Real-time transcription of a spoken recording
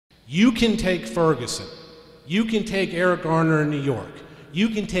You can take Ferguson. You can take Eric Garner in New York. You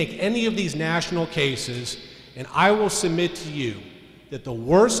can take any of these national cases, and I will submit to you that the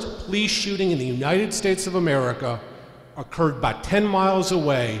worst police shooting in the United States of America occurred about 10 miles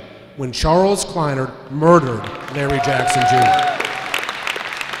away when Charles Kleiner murdered Larry Jackson Jr.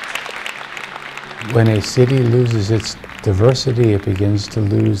 When a city loses its diversity, it begins to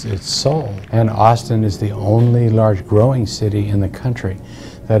lose its soul. And Austin is the only large growing city in the country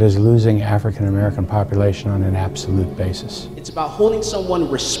that is losing African American population on an absolute basis. It's about holding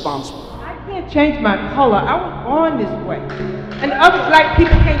someone responsible. I can't change my color. I was born this way. And other black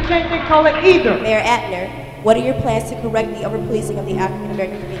people can't change their color either. Mayor Atner, what are your plans to correct the over-policing of the African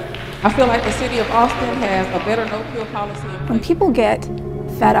American community? I feel like the city of Austin has a better no-kill policy. When people get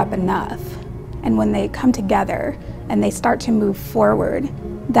fed up enough, and when they come together and they start to move forward,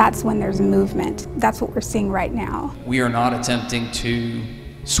 that's when there's movement. That's what we're seeing right now. We are not attempting to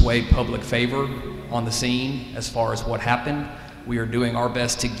sway public favor on the scene as far as what happened. We are doing our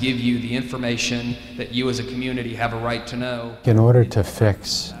best to give you the information that you as a community have a right to know. In order to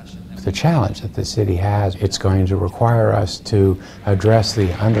fix the challenge that the city has, it's going to require us to address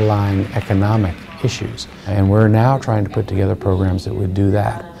the underlying economic issues. And we're now trying to put together programs that would do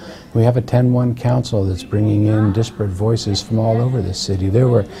that. We have a 10-1 council that's bringing in disparate voices from all over the city. There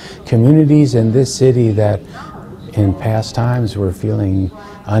were communities in this city that in past times were feeling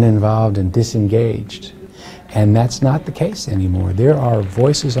uninvolved and disengaged. And that's not the case anymore. There are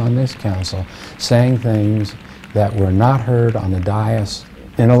voices on this council saying things that were not heard on the dais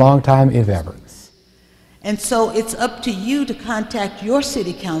in a long time, if ever. And so it's up to you to contact your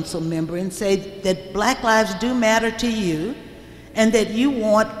city council member and say that Black lives do matter to you and that you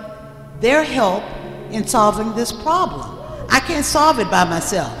want their help in solving this problem. I can't solve it by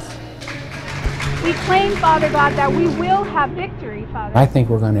myself. We claim, Father God, that we will have victory, Father. I think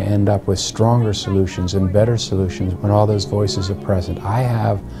we're going to end up with stronger solutions and better solutions when all those voices are present. I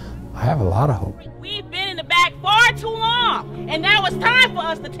have a lot of hope. We've been in the back far too long, and now it's time for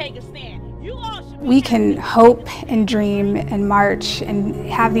us to take a stand. You all should we can hope and dream and march and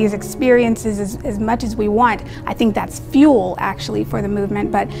have these experiences as much as we want. I think that's fuel, actually, for the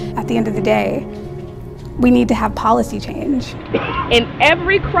movement, but at the end of the day, we need to have policy change. In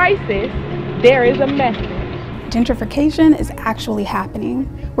every crisis, there is a message. Gentrification is actually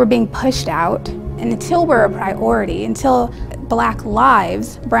happening. We're being pushed out, and until we're a priority, until Black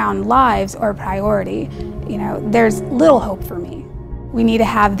lives, brown lives are a priority, you know, there's little hope for me. We need to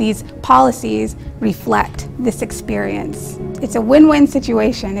have these policies reflect this experience. It's a win-win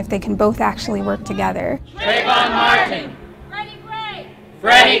situation if they can both actually work together. Trayvon Martin. Freddie Gray.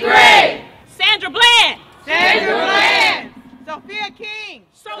 Freddie Gray. Sandra Bland. Sandra Bland. Sophia King.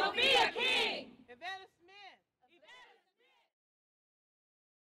 Sophia King.